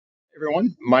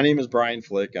Everyone, my name is Brian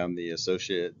Flick. I'm the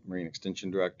Associate Marine Extension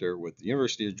Director with the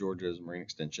University of Georgia's Marine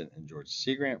Extension and Georgia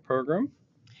Sea Grant Program.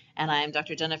 And I am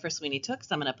Dr. Jennifer Sweeney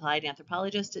Tooks. I'm an applied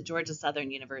anthropologist at Georgia Southern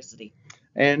University.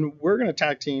 And we're going to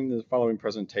tag team the following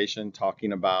presentation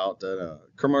talking about a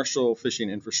commercial fishing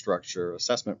infrastructure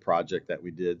assessment project that we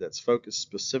did that's focused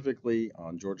specifically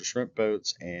on Georgia shrimp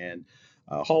boats and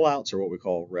haul outs, or what we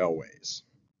call railways.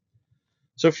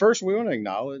 So first, we want to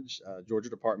acknowledge Georgia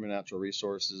Department of Natural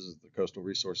Resources, the Coastal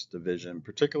Resources Division,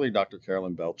 particularly Dr.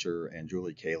 Carolyn Belcher and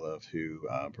Julie Califf, who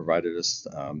provided us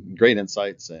great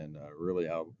insights and really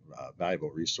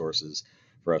valuable resources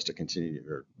for us to continue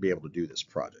or be able to do this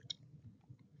project.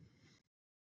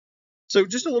 So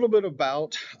just a little bit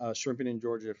about shrimping in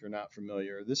Georgia, if you're not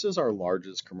familiar. This is our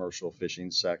largest commercial fishing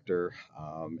sector,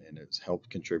 and it's helped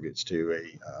contributes to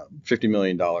a $50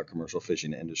 million commercial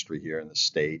fishing industry here in the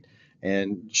state.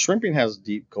 And shrimping has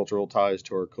deep cultural ties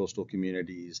to our coastal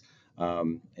communities.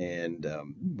 When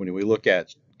we look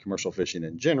at commercial fishing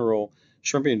in general,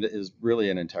 shrimping is really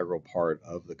an integral part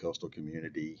of the coastal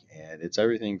community. And it's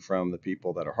everything from the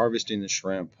people that are harvesting the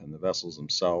shrimp and the vessels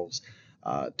themselves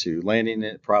to landing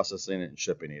it, processing it, and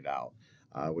shipping it out,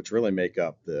 which really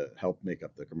help make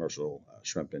up the commercial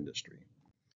shrimp industry.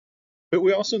 But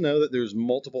we also know that there's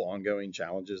multiple ongoing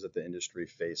challenges that the industry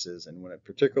faces, and when it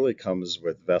particularly comes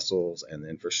with vessels and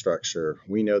infrastructure,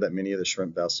 we know that many of the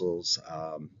shrimp vessels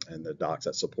and the docks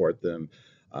that support them,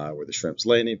 where the shrimp's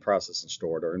landing, processed, and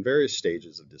stored, are in various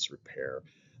stages of disrepair.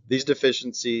 These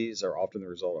deficiencies are often the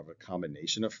result of a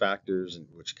combination of factors,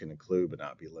 which can include but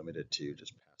not be limited to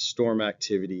just past storm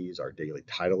activities, our daily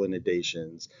tidal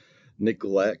inundations,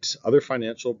 neglect, other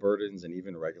financial burdens, and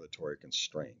even regulatory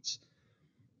constraints.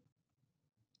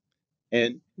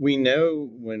 And we know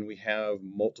when we have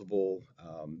multiple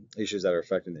issues that are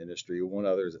affecting the industry, one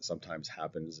of others that sometimes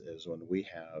happens is when we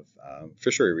have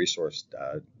fishery resource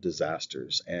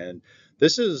disasters. And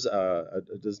this is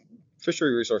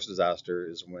fishery resource disaster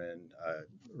is when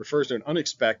refers to an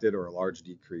unexpected or a large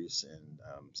decrease in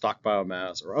stock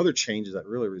biomass or other changes that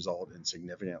really result in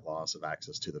significant loss of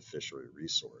access to the fishery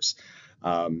resource.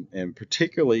 And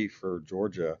particularly for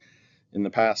Georgia, in the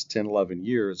past 10, 11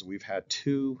 years, we've had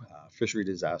two fishery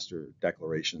disaster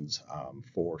declarations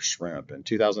for shrimp. In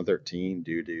 2013,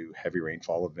 due to heavy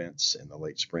rainfall events in the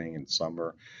late spring and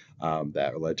summer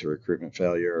that led to recruitment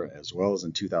failure, as well as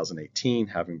in 2018,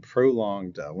 having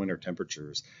prolonged winter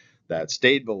temperatures that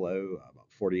stayed below about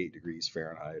 48 degrees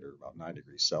Fahrenheit or about 9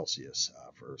 degrees Celsius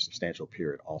for a substantial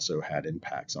period, also had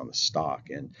impacts on the stock.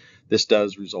 And this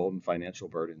does result in financial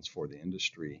burdens for the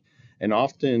industry. And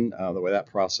often the way that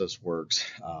process works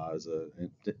as an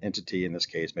entity, in this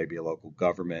case, maybe a local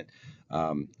government,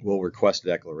 will request a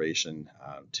declaration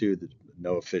to the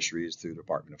NOAA Fisheries through the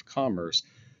Department of Commerce,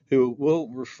 who will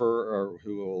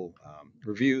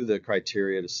review the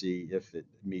criteria to see if it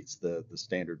meets the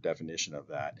standard definition of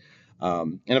that.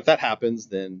 And if that happens,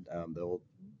 then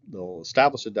they'll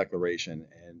establish a declaration,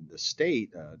 and the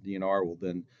state, DNR, will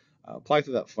then apply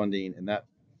for that funding, and that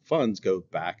funds go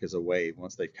back as a way,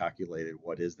 once they've calculated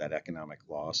what is that economic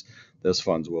loss, those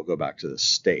funds will go back to the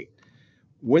state.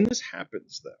 When this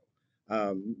happens,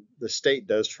 though, the state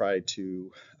does try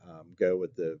to go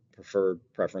with the preferred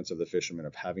preference of the fishermen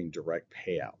of having direct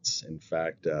payouts. In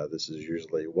fact, this is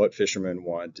usually what fishermen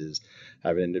want, is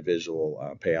have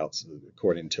individual payouts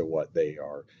according to what they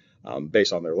are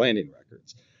based on their landing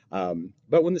records.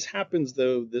 But when this happens,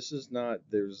 though,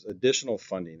 there's additional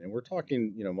funding, and we're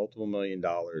talking, multiple $1 million.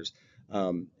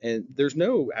 And there's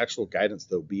no actual guidance,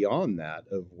 though, beyond that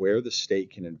of where the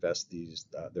state can invest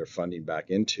their funding back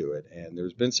into it. And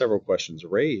there's been several questions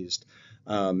raised.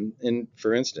 And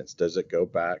for instance, does it go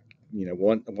back,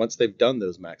 once they've done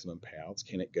those maximum payouts,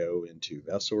 can it go into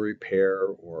vessel repair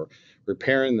or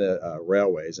repairing the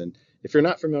railways? And if you're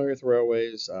not familiar with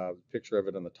railways, picture of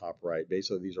it on the top right,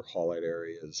 basically these are haul-out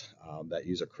areas that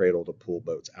use a cradle to pull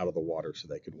boats out of the water so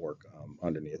they can work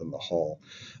underneath them, the hull.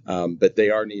 But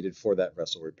they are needed for that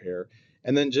vessel repair.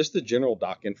 And then just the general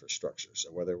dock infrastructure.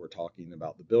 So whether we're talking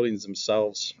about the buildings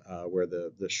themselves, where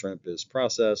the shrimp is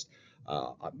processed,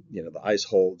 the ice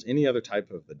holds, any other type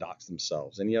of the docks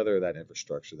themselves, any other of that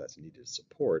infrastructure that's needed to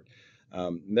support.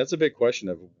 And that's a big question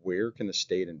of where can the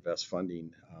state invest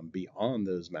funding beyond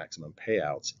those maximum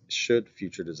payouts should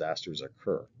future disasters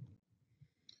occur.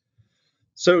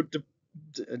 So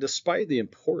Despite the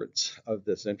importance of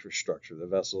this infrastructure, the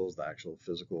vessels, the actual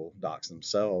physical docks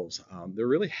themselves, there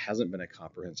really hasn't been a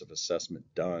comprehensive assessment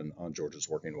done on Georgia's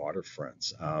working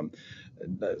waterfronts.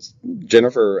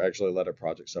 Jennifer actually led a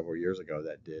project several years ago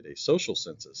that did a social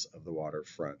census of the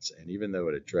waterfronts. And even though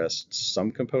it addressed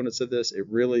some components of this, it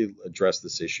really addressed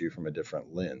this issue from a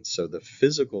different lens. So the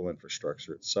physical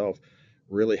infrastructure itself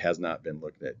really has not been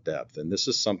looked at depth. And this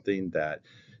is something that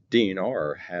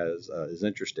DNR is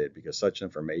interested because such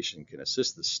information can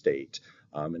assist the state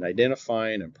in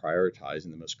identifying and prioritizing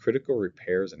the most critical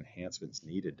repairs and enhancements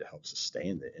needed to help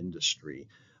sustain the industry.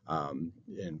 And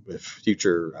if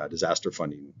future disaster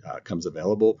funding comes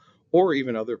available, or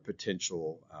even other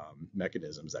potential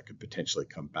mechanisms that could potentially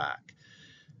come back.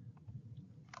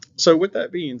 So, with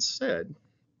that being said,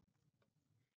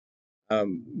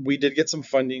 we did get some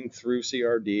funding through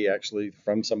CRD, actually,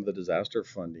 from some of the disaster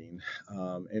funding.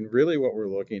 And really, what we're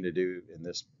looking to do in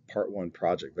this Part 1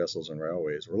 project, Vessels and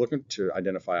Railways, we're looking to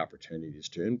identify opportunities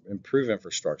to improve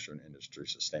infrastructure and industry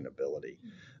sustainability.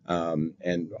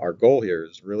 And our goal here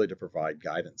is really to provide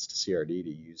guidance to CRD to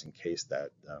use in case that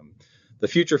the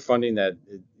future funding that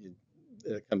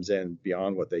it comes in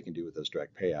beyond what they can do with those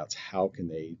direct payouts, how can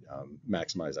they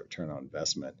maximize that return on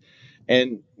investment?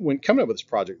 And when coming up with this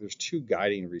project, there's two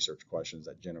guiding research questions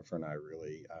that Jennifer and I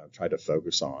really try to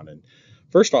focus on. And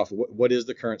first off, what is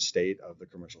the current state of the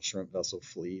commercial shrimp vessel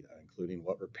fleet, including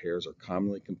what repairs are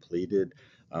commonly completed,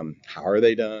 how are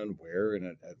they done, where,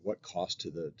 and at what cost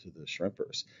to the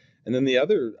shrimpers? And then the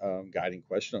other guiding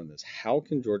question on this, how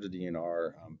can Georgia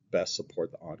DNR best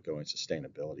support the ongoing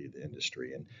sustainability of the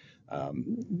industry? And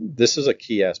this is a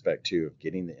key aspect, too, of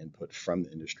getting the input from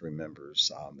the industry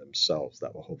members themselves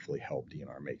that will hopefully help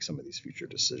DNR make some of these future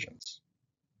decisions.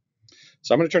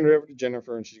 So I'm going to turn it over to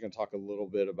Jennifer, and she's going to talk a little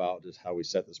bit about just how we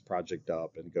set this project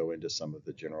up and go into some of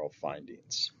the general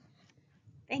findings.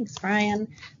 Thanks, Brian.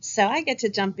 So I get to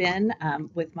jump in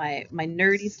with my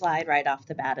nerdy slide right off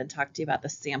the bat and talk to you about the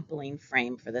sampling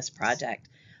frame for this project.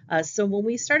 So when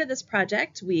we started this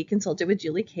project, we consulted with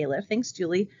Julie Califf, thanks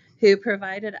Julie, who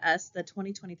provided us the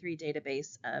 2023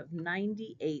 database of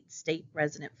 98 state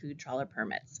resident food trawler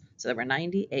permits. So there were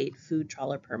 98 food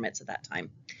trawler permits at that time.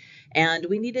 And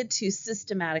we needed to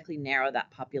systematically narrow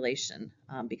that population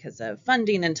because of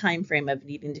funding and time frame of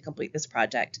needing to complete this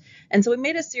project. And so we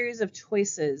made a series of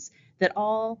choices that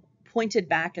all pointed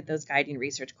back at those guiding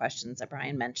research questions that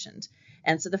Brian mentioned.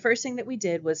 And so the first thing that we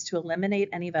did was to eliminate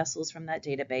any vessels from that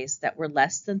database that were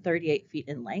less than 38 feet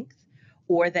in length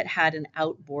or that had an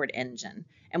outboard engine.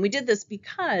 And we did this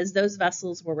because those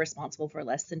vessels were responsible for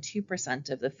less than 2%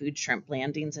 of the food shrimp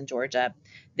landings in Georgia.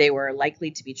 They were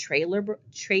likely to be trailerable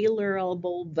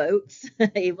boats,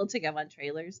 able to go on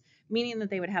trailers, meaning that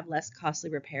they would have less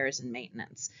costly repairs and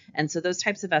maintenance. And so those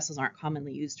types of vessels aren't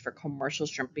commonly used for commercial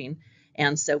shrimping.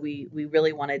 And so we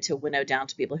really wanted to winnow down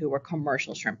to people who were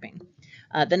commercial shrimping.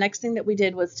 The next thing that we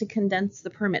did was to condense the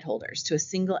permit holders to a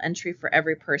single entry for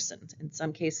every person. In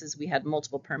some cases, we had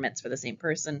multiple permits for the same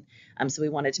person. So we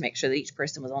wanted to make sure that each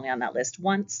person was only on that list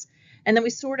once. And then we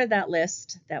sorted that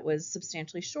list that was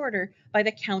substantially shorter by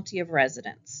the county of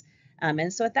residence.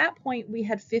 And so at that point, we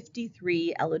had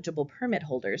 53 eligible permit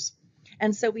holders.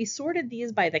 And so we sorted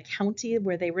these by the county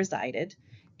where they resided,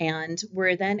 and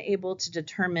were then able to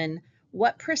determine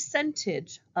what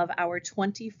percentage of our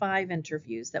 25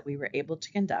 interviews that we were able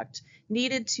to conduct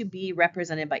needed to be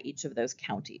represented by each of those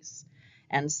counties.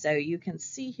 And so you can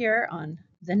see here on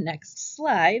the next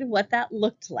slide what that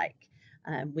looked like.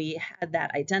 We had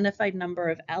that identified number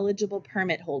of eligible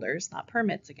permit holders, not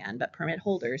permits again, but permit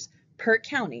holders per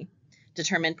county,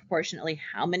 determined proportionately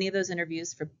how many of those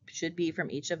interviews should be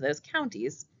from each of those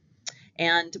counties.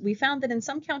 And we found that in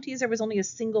some counties, there was only a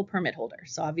single permit holder.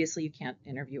 So obviously you can't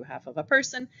interview half of a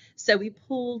person. So we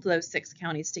pooled those 6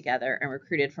 counties together and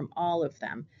recruited from all of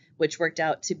them, which worked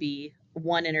out to be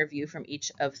one interview from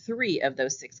each of 3 of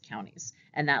those 6 counties.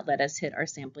 And that let us hit our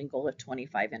sampling goal of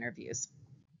 25 interviews.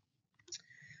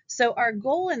 So our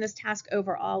goal in this task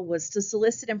overall was to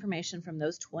solicit information from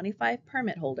those 25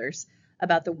 permit holders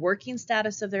about the working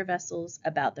status of their vessels,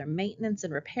 about their maintenance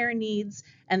and repair needs,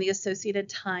 and the associated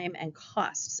time and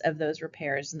costs of those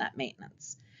repairs and that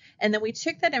maintenance. And then we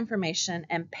took that information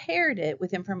and paired it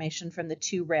with information from the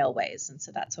 2 railways. And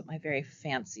so that's what my very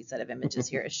fancy set of images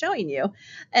here is showing you.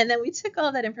 And then we took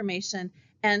all that information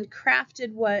and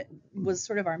crafted what was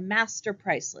sort of our master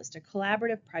price list, a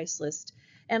collaborative price list,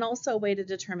 and also a way to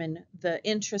determine the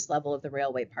interest level of the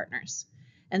railway partners.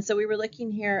 And so we were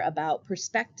looking here about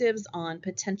perspectives on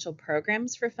potential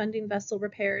programs for funding vessel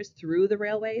repairs through the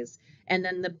railways, and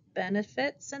then the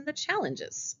benefits and the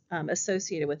challenges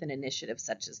associated with an initiative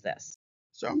such as this.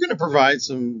 So I'm going to provide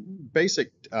some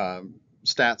basic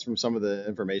stats from some of the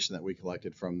information that we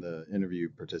collected from the interview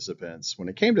participants. When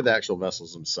it came to the actual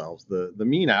vessels themselves, the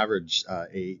mean average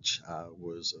age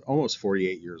was almost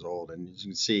 48 years old. And as you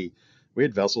can see, we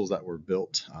had vessels that were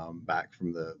built back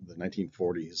from the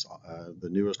 1940s, the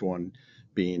newest one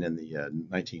being in the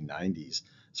 1990s.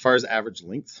 As far as average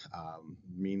length,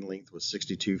 mean length was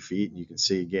 62 feet. And you can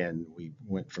see again, we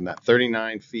went from that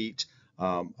 39 feet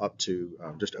up to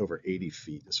just over 80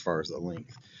 feet as far as the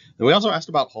length. And we also asked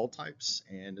about hull types,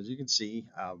 and as you can see,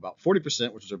 about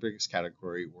 40%, which is our biggest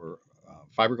category, were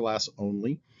fiberglass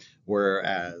only,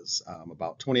 whereas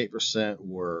about 28%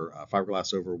 were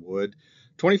fiberglass over wood,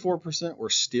 24% were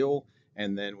steel,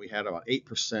 and then we had about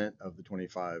 8% of the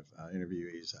 25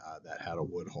 interviewees that had a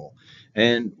wood hull.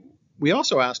 And we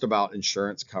also asked about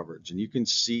insurance coverage, and you can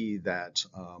see that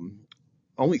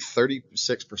only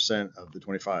 36% of the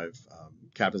 25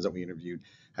 captains that we interviewed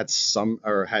had some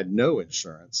or had no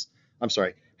insurance. I'm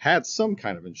sorry, had some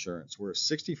kind of insurance, where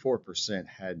 64%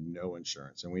 had no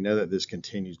insurance. And we know that this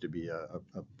continues to be a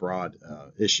broad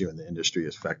issue in the industry,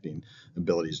 affecting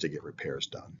abilities to get repairs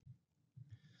done.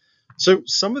 So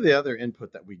some of the other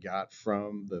input that we got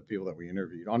from the people that we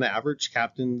interviewed, on average,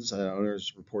 captains and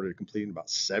owners reported completing about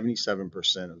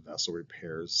 77% of vessel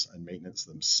repairs and maintenance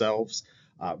themselves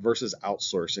versus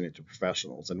outsourcing it to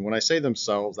professionals. And when I say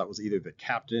themselves, that was either the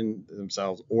captain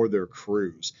themselves or their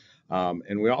crews.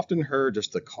 And we often heard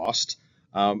just the cost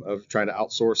of trying to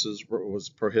outsource was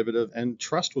prohibitive, and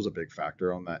trust was a big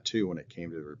factor on that too when it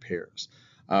came to repairs.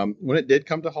 When it did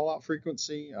come to haul out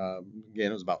frequency,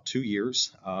 again, it was about 2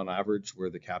 years on average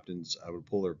where the captains would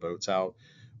pull their boats out.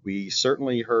 We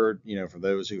certainly heard, from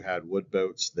those who had wood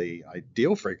boats, the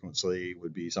ideal frequency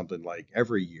would be something like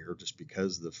every year, just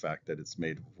because of the fact that it's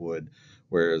made of wood,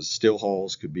 whereas steel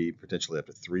hulls could be potentially up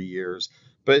to 3 years,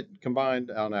 but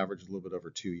combined on average a little bit over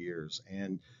 2 years.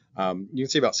 And you can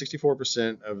see about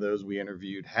 64% of those we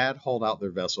interviewed had hauled out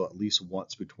their vessel at least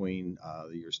once between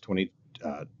the years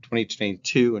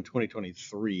 2022 and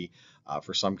 2023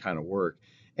 for some kind of work.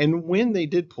 And when they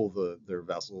did pull their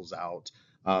vessels out,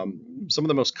 some of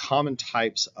the most common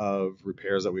types of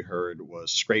repairs that we heard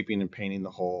was scraping and painting the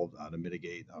hull to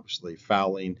mitigate, obviously,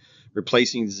 fouling,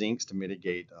 replacing zincs to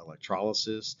mitigate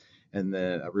electrolysis, and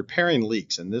then repairing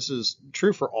leaks. And this is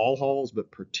true for all hulls,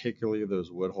 but particularly those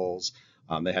wood hulls.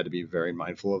 They had to be very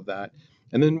mindful of that.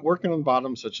 And then working on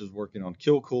bottom, such as working on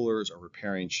keel coolers or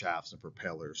repairing shafts and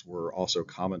propellers, were also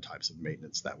common types of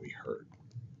maintenance that we heard.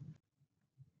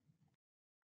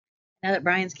 Now that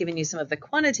Brian's given you some of the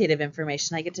quantitative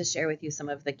information, I get to share with you some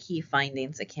of the key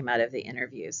findings that came out of the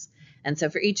interviews. And so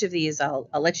for each of these, I'll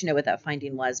let you know what that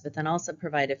finding was, but then also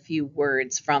provide a few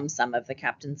words from some of the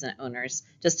captains and owners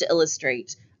just to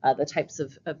illustrate the types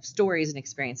of stories and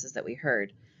experiences that we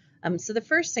heard. So the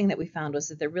first thing that we found was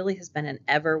that there really has been an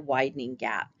ever-widening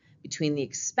gap between the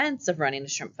expense of running a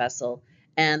shrimp vessel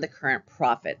and the current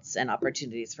profits and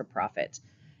opportunities for profit.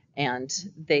 And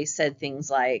they said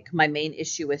things like, my main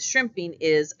issue with shrimping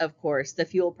is, of course, the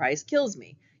fuel price kills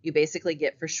me. You basically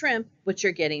get for shrimp what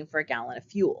you're getting for a gallon of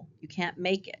fuel. You can't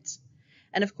make it.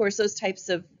 And of course, those types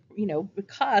of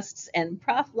costs and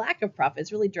lack of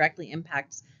profits really directly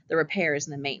impacts the repairs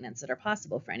and the maintenance that are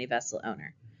possible for any vessel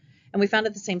owner. And we found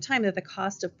at the same time that the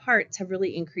cost of parts have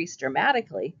really increased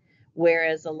dramatically,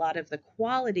 whereas a lot of the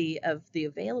quality of the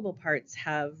available parts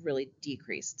have really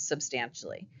decreased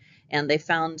substantially. And they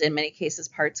found in many cases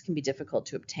parts can be difficult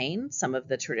to obtain. Some of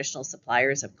the traditional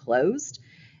suppliers have closed.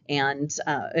 And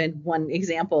one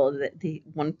example that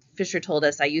one fisher told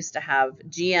us, I used to have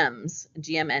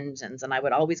GM engines, and I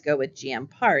would always go with GM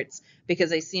parts because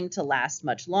they seemed to last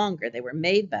much longer. They were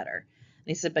made better. And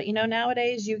he said, but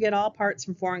nowadays you get all parts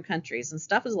from foreign countries and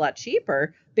stuff is a lot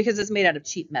cheaper because it's made out of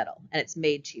cheap metal and it's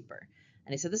made cheaper.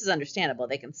 And he said, this is understandable.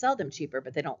 They can sell them cheaper,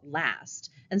 but they don't last.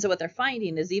 And so what they're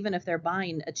finding is even if they're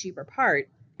buying a cheaper part,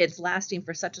 it's lasting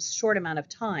for such a short amount of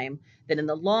time that in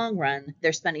the long run,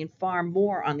 they're spending far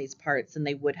more on these parts than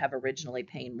they would have originally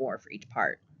paying more for each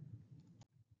part.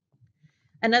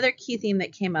 Another key theme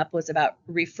that came up was about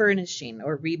refurnishing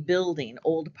or rebuilding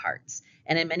old parts.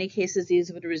 And in many cases,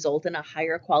 these would result in a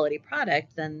higher quality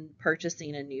product than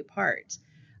purchasing a new part.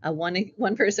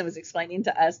 One person was explaining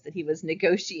to us that he was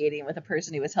negotiating with a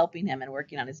person who was helping him and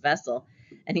working on his vessel.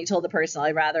 And he told the person,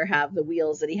 I'd rather have the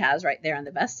wheels that he has right there on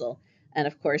the vessel. And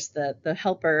of course, the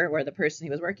helper or the person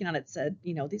who was working on it said,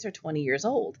 these are 20 years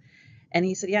old. And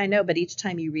he said, yeah, I know, but each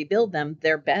time you rebuild them,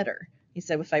 they're better. He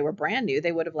said, if they were brand new,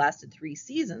 they would have lasted 3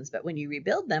 seasons. But when you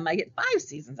rebuild them, I get 5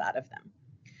 seasons out of them.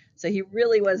 So he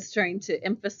really was trying to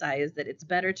emphasize that it's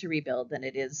better to rebuild than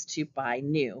it is to buy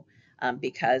new.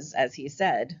 because, as he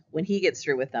said, when he gets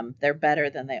through with them, they're better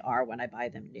than they are when I buy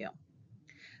them new.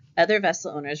 Other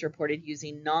vessel owners reported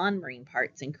using non-marine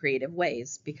parts in creative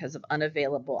ways because of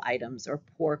unavailable items or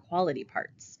poor quality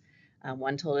parts.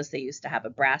 One told us they used to have a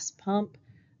brass pump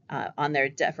on their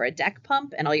for a deck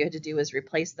pump, and all you had to do was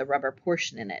replace the rubber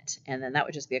portion in it, and then that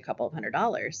would just be a couple of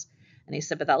 $100s. And he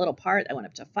said, but that little part, I went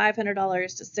up to $500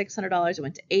 to $600, I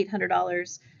went to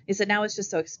 $800. He said, now it's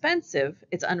just so expensive,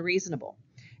 it's unreasonable.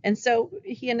 And so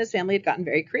he and his family had gotten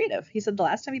very creative. He said the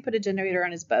last time he put a generator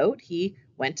on his boat, he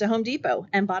went to Home Depot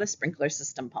and bought a sprinkler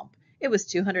system pump. It was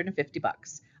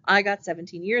 $250. I got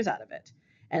 17 years out of it.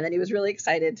 And then he was really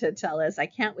excited to tell us, I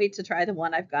can't wait to try the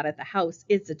one I've got at the house.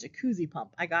 It's a jacuzzi pump.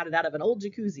 I got it out of an old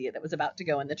jacuzzi that was about to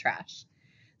go in the trash.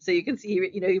 So you can see,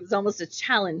 it was almost a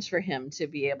challenge for him to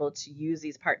be able to use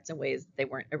these parts in ways that they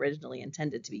weren't originally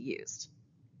intended to be used.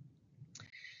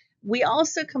 We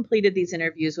also completed these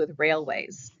interviews with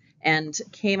railways and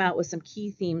came out with some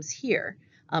key themes here.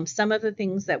 Some of the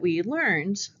things that we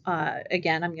learned,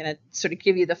 again, I'm going to sort of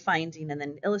give you the finding and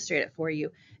then illustrate it for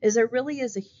you, is there really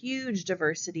is a huge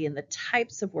diversity in the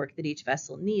types of work that each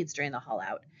vessel needs during the haul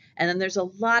out. And then there's a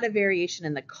lot of variation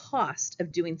in the cost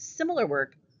of doing similar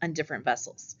work on different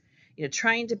vessels.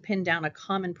 Trying to pin down a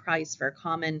common price for a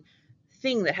common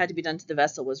thing that had to be done to the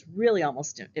vessel was really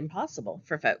almost impossible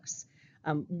for folks.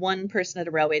 One person at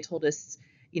a railway told us,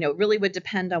 it really would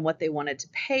depend on what they wanted to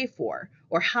pay for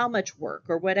or how much work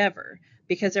or whatever,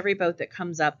 because every boat that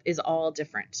comes up is all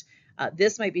different.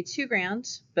 This might be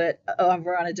 $2,000, but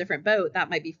over on a different boat, that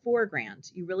might be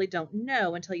 $4,000. You really don't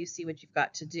know until you see what you've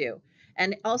got to do.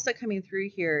 And also coming through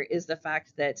here is the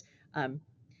fact that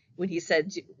when he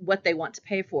said what they want to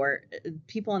pay for,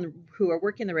 people who are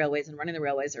working the railways and running the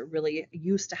railways are really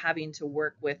used to having to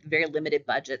work with very limited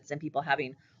budgets and people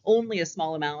having only a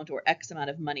small amount or X amount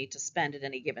of money to spend at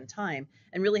any given time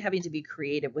and really having to be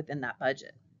creative within that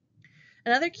budget.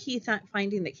 Another key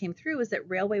finding that came through is that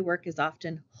railway work is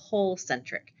often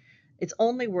hull-centric. It's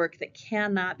only work that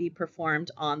cannot be performed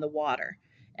on the water.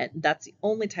 And that's the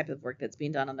only type of work that's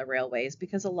being done on the railways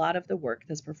because a lot of the work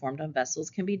that's performed on vessels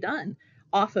can be done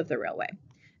off of the railway.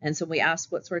 And so we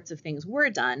asked what sorts of things were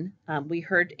done. We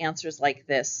heard answers like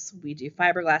this. We do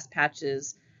fiberglass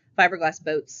patches, fiberglass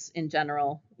boats in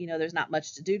general. There's not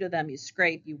much to do to them. You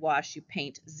scrape, you wash, you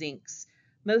paint, zincs.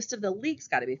 Most of the leaks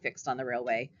got to be fixed on the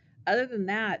railway. Other than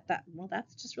that,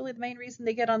 that's just really the main reason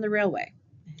they get on the railway.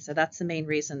 So that's the main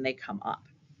reason they come up.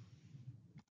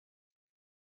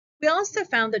 We also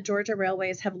found that Georgia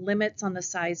railways have limits on the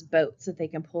size boats that they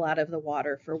can pull out of the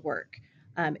water for work.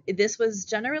 This was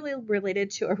generally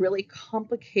related to a really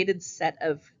complicated set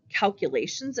of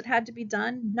calculations that had to be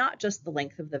done, not just the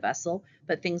length of the vessel,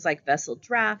 but things like vessel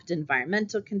draft,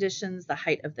 environmental conditions, the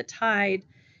height of the tide.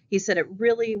 He said it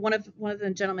really, one of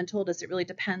the gentlemen told us it really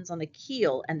depends on the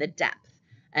keel and the depth.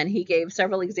 And he gave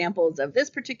several examples of this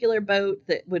particular boat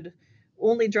that would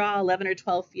only draw 11 or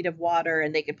 12 feet of water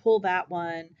and they could pull that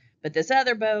one. But this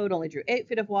other boat only drew 8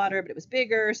 feet of water, but it was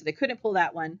bigger, so they couldn't pull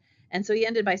that one. And so he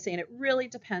ended by saying it really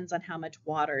depends on how much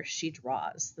water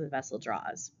the vessel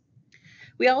draws.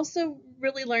 We also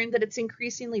really learned that it's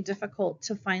increasingly difficult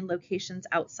to find locations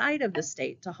outside of the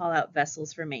state to haul out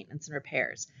vessels for maintenance and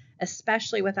repairs,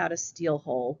 especially without a steel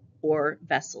hull or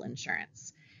vessel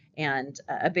insurance. And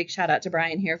a big shout out to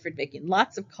Brian here for making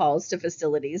lots of calls to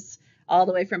facilities all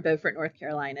the way from Beaufort, North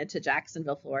Carolina to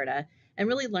Jacksonville, Florida, and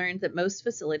really learned that most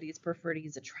facilities prefer to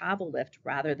use a travel lift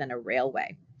rather than a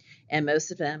railway. And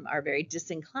most of them are very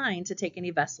disinclined to take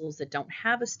any vessels that don't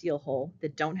have a steel hull,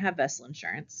 that don't have vessel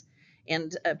insurance.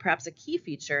 And perhaps a key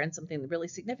feature and something really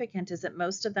significant is that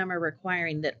most of them are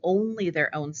requiring that only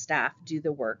their own staff do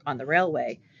the work on the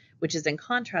railway, which is in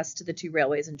contrast to the 2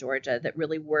 railways in Georgia that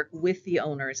really work with the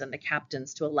owners and the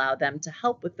captains to allow them to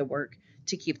help with the work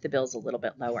to keep the bills a little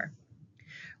bit lower.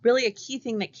 Really a key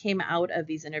thing that came out of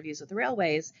these interviews with the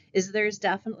railways is there's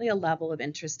definitely a level of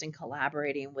interest in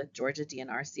collaborating with Georgia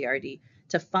DNR CRD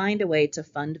to find a way to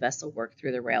fund vessel work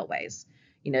through the railways.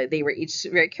 They were each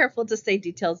very careful to say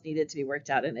details needed to be worked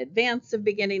out in advance of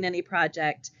beginning any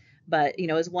project. But,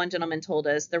 as one gentleman told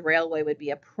us, the railway would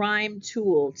be a prime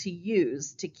tool to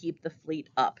use to keep the fleet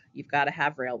up. You've got to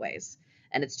have railways.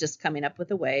 And it's just coming up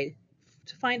with a way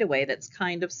to find a way that's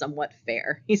kind of somewhat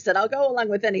fair. He said, I'll go along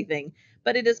with anything,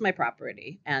 but it is my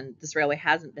property. And this railway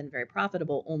hasn't been very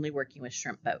profitable, only working with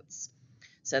shrimp boats.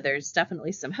 So there's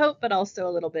definitely some hope, but also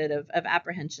a little bit of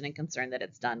apprehension and concern that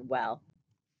it's done well.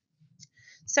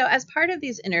 So as part of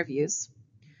these interviews,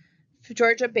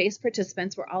 Georgia-based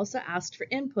participants were also asked for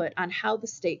input on how the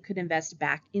state could invest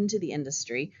back into the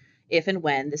industry if and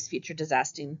when this future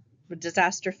disaster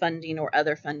disaster funding or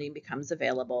other funding becomes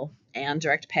available, and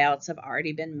direct payouts have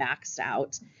already been maxed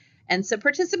out. And so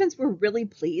participants were really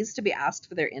pleased to be asked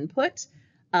for their input,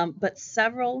 but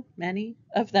many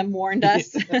of them warned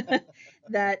us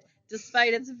that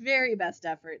despite its very best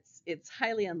efforts, it's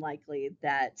highly unlikely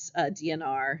that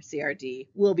DNR CRD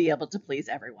will be able to please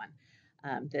everyone.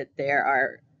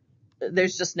 That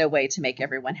there's just no way to make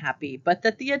everyone happy, but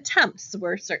that the attempts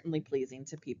were certainly pleasing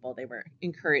to people. They were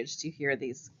encouraged to hear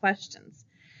these questions.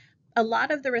 A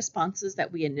lot of the responses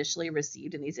that we initially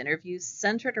received in these interviews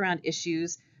centered around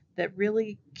issues that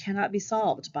really cannot be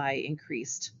solved by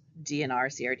increased DNR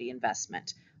CRD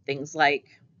investment. Things like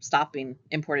stopping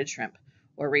imported shrimp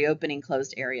or reopening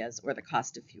closed areas or the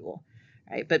cost of fuel.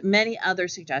 Right? But many other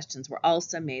suggestions were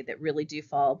also made that really do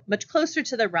fall much closer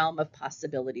to the realm of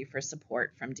possibility for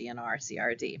support from DNR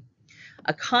CRD.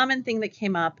 A common thing that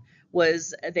came up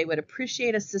was they would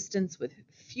appreciate assistance with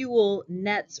fuel,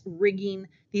 nets, rigging,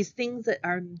 these things that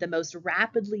are the most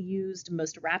rapidly used,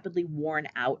 most rapidly worn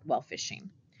out while fishing.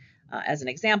 As an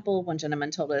example, one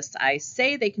gentleman told us, I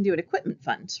say they can do an equipment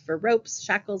fund for ropes,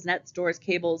 shackles, nets, doors,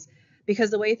 cables,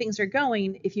 because the way things are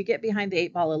going, if you get behind the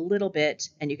 8 ball a little bit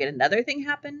and you get another thing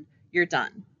happen, you're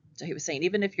done. So he was saying,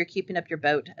 even if you're keeping up your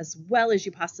boat as well as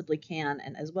you possibly can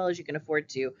and as well as you can afford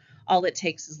to, all it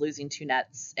takes is losing 2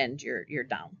 nets and you're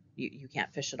down. You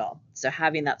can't fish at all. So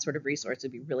having that sort of resource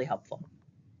would be really helpful.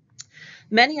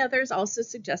 Many others also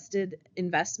suggested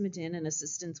investment in and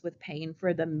assistance with paying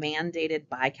for the mandated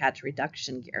bycatch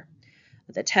reduction gear,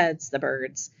 the TEDs, the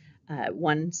birds.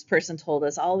 One person told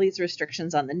us all these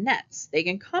restrictions on the nets, they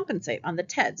can compensate on the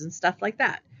TEDs and stuff like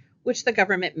that, which the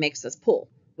government makes us pull.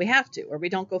 We have to, or we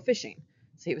don't go fishing.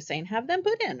 So he was saying have them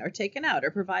put in or taken out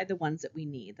or provide the ones that we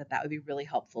need, that would be really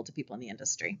helpful to people in the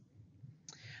industry.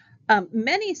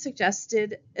 Many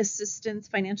suggested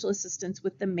financial assistance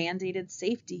with the mandated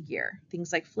safety gear,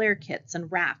 things like flare kits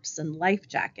and rafts and life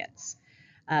jackets.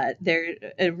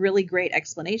 A really great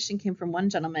explanation came from one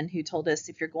gentleman who told us,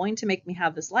 if you're going to make me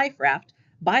have this life raft,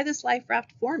 buy this life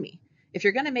raft for me. If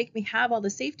you're going to make me have all the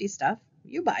safety stuff,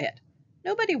 you buy it.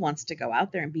 Nobody wants to go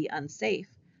out there and be unsafe.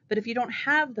 But if you don't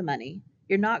have the money,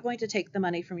 you're not going to take the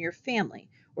money from your family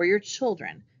or your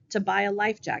children to buy a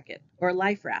life jacket or a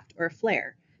life raft or a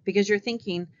flare, because you're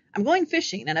thinking, I'm going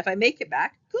fishing, and if I make it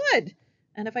back, good.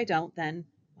 And if I don't, then,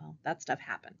 well, that stuff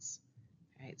happens.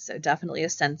 Right? So definitely a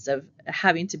sense of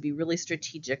having to be really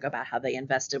strategic about how they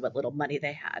invested what little money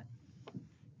they had.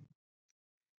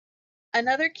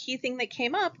 Another key thing that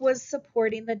came up was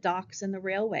supporting the docks and the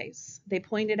railways. They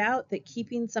pointed out that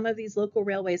keeping some of these local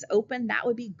railways open, that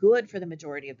would be good for the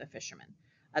majority of the fishermen.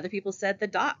 Other people said the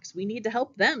docks, we need to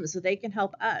help them so they can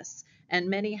help us. And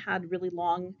many had really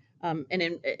long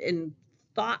and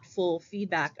thoughtful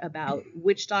feedback about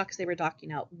which docks they were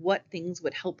docking out, what things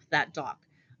would help that dock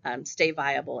stay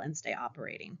viable and stay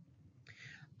operating.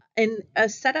 And a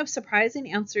set of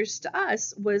surprising answers to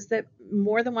us was that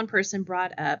more than one person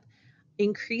brought up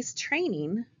increased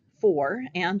training for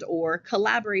and or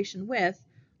collaboration with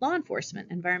law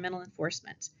enforcement, environmental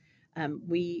enforcement.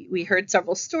 We heard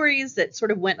several stories that sort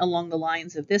of went along the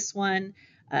lines of this one,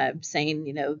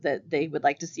 saying, that they would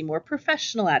like to see more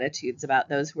professional attitudes about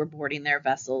those who are boarding their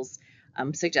vessels,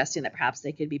 suggesting that perhaps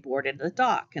they could be boarded at the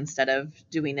dock instead of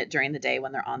doing it during the day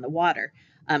when they're on the water.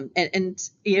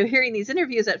 Hearing these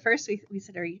interviews at first, we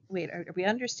said, are we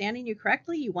understanding you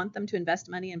correctly? You want them to invest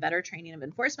money in better training of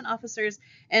enforcement officers?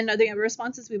 And the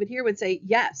responses we would hear would say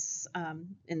yes.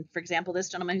 And for example, this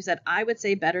gentleman who said, I would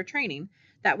say better training.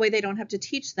 That way they don't have to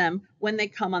teach them when they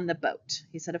come on the boat.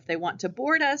 He said, if they want to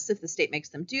board us, if the state makes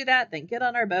them do that, then get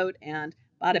on our boat and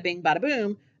bada bing, bada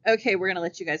boom. Okay, we're going to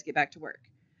let you guys get back to work.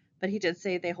 But he did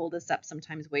say they hold us up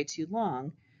sometimes way too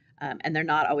long. And they're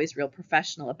not always real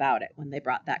professional about it. When they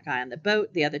brought that guy on the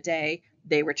boat the other day,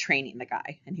 they were training the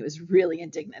guy, and he was really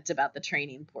indignant about the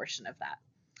training portion of that.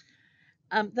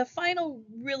 The final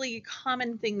really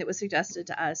common thing that was suggested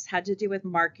to us had to do with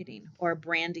marketing or a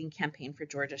branding campaign for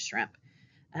Georgia shrimp.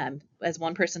 As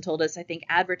one person told us, I think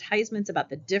advertisements about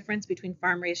the difference between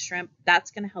farm-raised shrimp,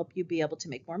 that's going to help you be able to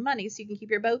make more money so you can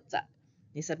keep your boats up.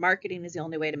 He said marketing is the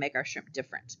only way to make our shrimp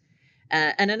different.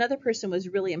 And another person was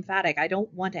really emphatic. I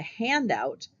don't want a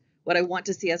handout. What I want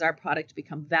to see is our product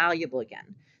become valuable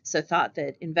again. So thought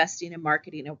that investing in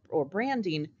marketing or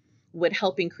branding would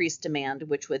help increase demand,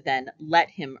 which would then let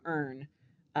him earn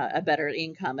a better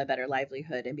income, a better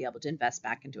livelihood, and be able to invest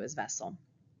back into his vessel.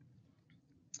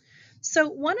 So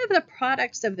one of the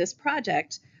products of this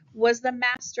project was the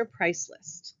master price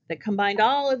list that combined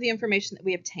all of the information that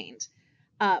we obtained.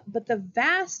 But the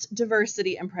vast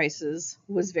diversity in prices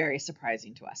was very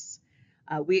surprising to us.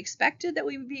 We expected that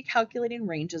we would be calculating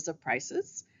ranges of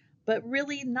prices, but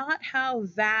really not how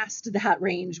vast that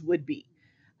range would be.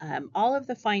 All of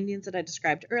the findings that I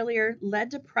described earlier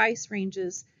led to price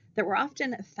ranges that were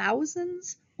often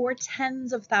thousands or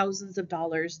tens of thousands of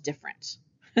dollars different.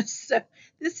 So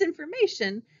this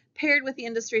information, paired with the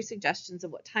industry suggestions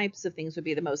of what types of things would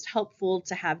be the most helpful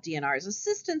to have DNR's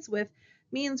assistance with,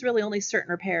 means really only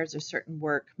certain repairs or certain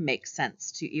work makes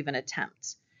sense to even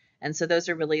attempt. And so those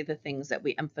are really the things that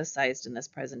we emphasized in this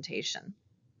presentation.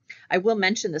 I will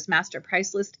mention this master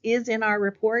price list is in our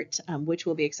report, which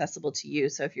will be accessible to you.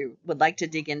 So if you would like to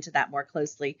dig into that more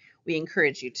closely, we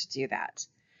encourage you to do that.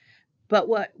 But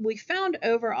what we found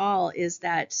overall is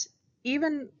that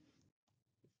even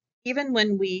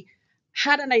when we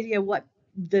had an idea what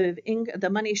the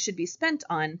money should be spent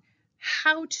on,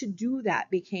 how to do that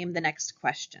became the next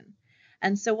question.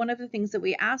 And so one of the things that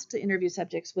we asked the interview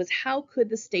subjects was, how could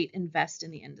the state invest in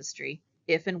the industry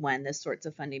if and when this sorts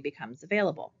of funding becomes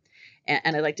available?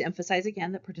 And I'd like to emphasize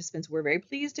again that participants were very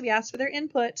pleased to be asked for their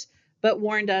input, but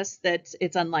warned us that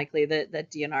it's unlikely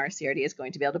that DNR CRD is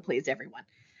going to be able to please everyone.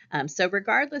 So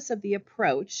regardless of the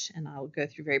approach, and I'll go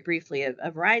through very briefly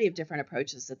a variety of different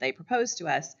approaches that they propose to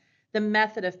us, the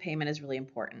method of payment is really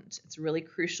important. It's really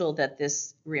crucial that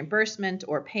this reimbursement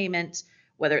or payment,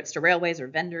 whether it's to railways or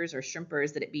vendors or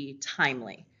shrimpers, that it be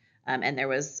timely. And there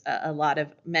was a lot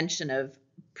of mention of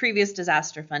previous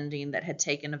disaster funding that had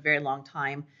taken a very long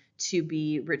time to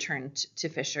be returned to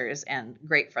fishers, and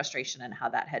great frustration in how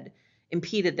that had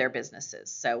impeded their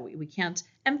businesses. So we can't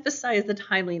emphasize the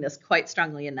timeliness quite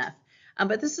strongly enough.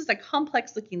 But this is a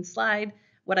complex looking slide.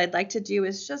 What I'd like to do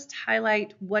is just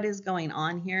highlight what is going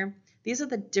on here. These are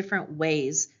the different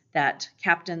ways that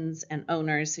captains and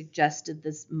owners suggested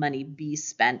this money be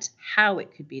spent, how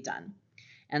it could be done.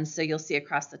 And so you'll see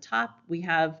across the top, we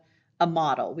have a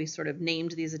model. We sort of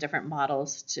named these different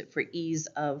models for ease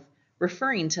of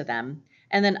referring to them.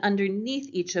 And then underneath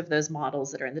each of those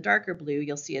models that are in the darker blue,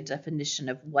 you'll see a definition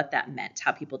of what that meant,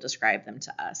 how people describe them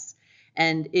to us.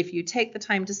 And if you take the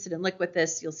time to sit and look with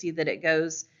this, you'll see that it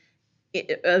goes,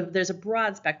 there's a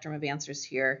broad spectrum of answers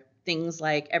here. Things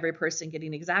like every person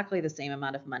getting exactly the same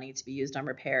amount of money to be used on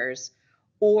repairs,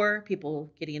 or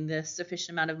people getting the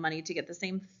sufficient amount of money to get the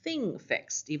same thing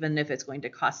fixed, even if it's going to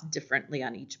cost differently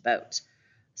on each boat.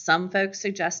 Some folks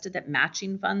suggested that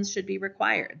matching funds should be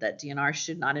required, that DNR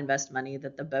should not invest money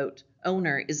that the boat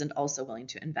owner isn't also willing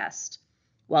to invest.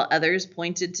 While others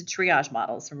pointed to triage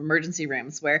models from emergency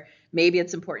rooms, where maybe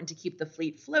it's important to keep the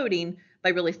fleet floating by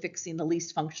really fixing the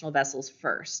least functional vessels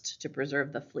first to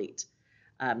preserve the fleet.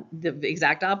 The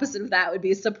exact opposite of that would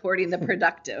be supporting the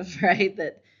productive, right?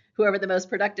 That whoever the most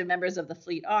productive members of the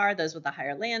fleet are, those with the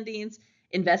higher landings,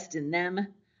 invest in them,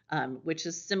 which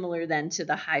is similar then to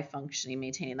the high functioning,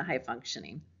 maintaining the high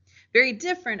functioning. Very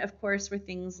different, of course, were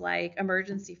things like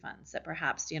emergency funds, that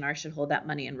perhaps DNR should hold that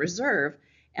money in reserve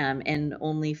and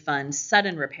only fund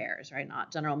sudden repairs, right?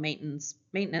 Not general maintenance,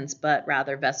 but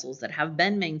rather vessels that have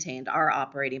been maintained, are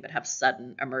operating, but have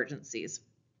sudden emergencies.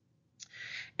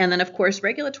 And then, of course,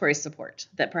 regulatory support,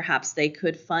 that perhaps they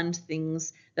could fund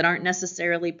things that aren't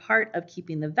necessarily part of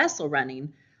keeping the vessel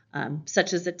running,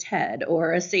 such as a TED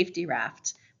or a safety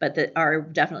raft, but that are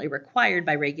definitely required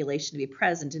by regulation to be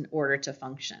present in order to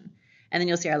function. And then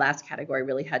you'll see our last category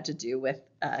really had to do with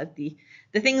the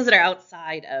things that are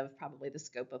outside of probably the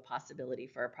scope of possibility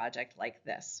for a project like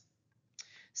this.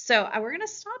 So we're going to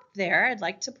stop there. I'd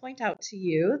like to point out to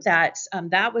you that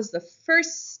that was the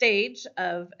first stage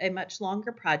of a much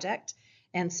longer project.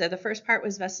 And so the first part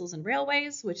was vessels and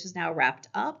railways, which is now wrapped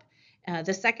up.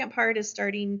 The second part is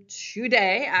starting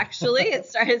today, actually. It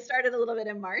started a little bit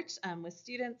in March with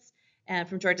students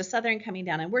from Georgia Southern coming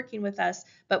down and working with us,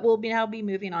 but we'll now be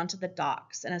moving on to the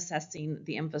docks and assessing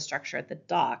the infrastructure at the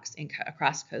docks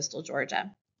across coastal Georgia.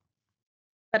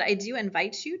 But I do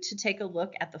invite you to take a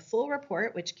look at the full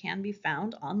report, which can be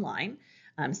found online.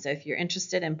 So if you're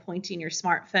interested in pointing your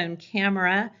smartphone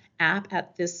camera app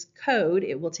at this code,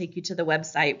 it will take you to the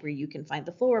website where you can find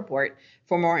the full report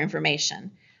for more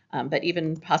information. But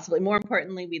even possibly more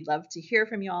importantly, we'd love to hear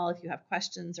from you all if you have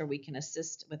questions or we can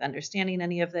assist with understanding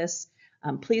any of this.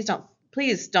 Please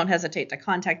don't hesitate to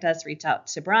contact us, reach out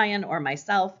to Brian or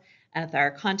myself.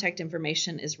 Our contact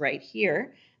information is right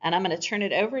here. And I'm going to turn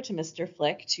it over to Mr.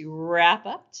 Flick to wrap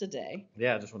up today.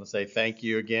 Yeah, I just want to say thank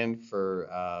you again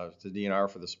to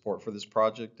DNR for the support for this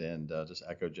project, and just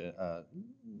echo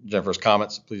Jennifer's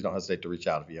comments. Please don't hesitate to reach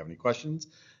out if you have any questions,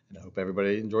 and I hope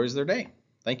everybody enjoys their day.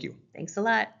 Thank you. Thanks a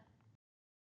lot.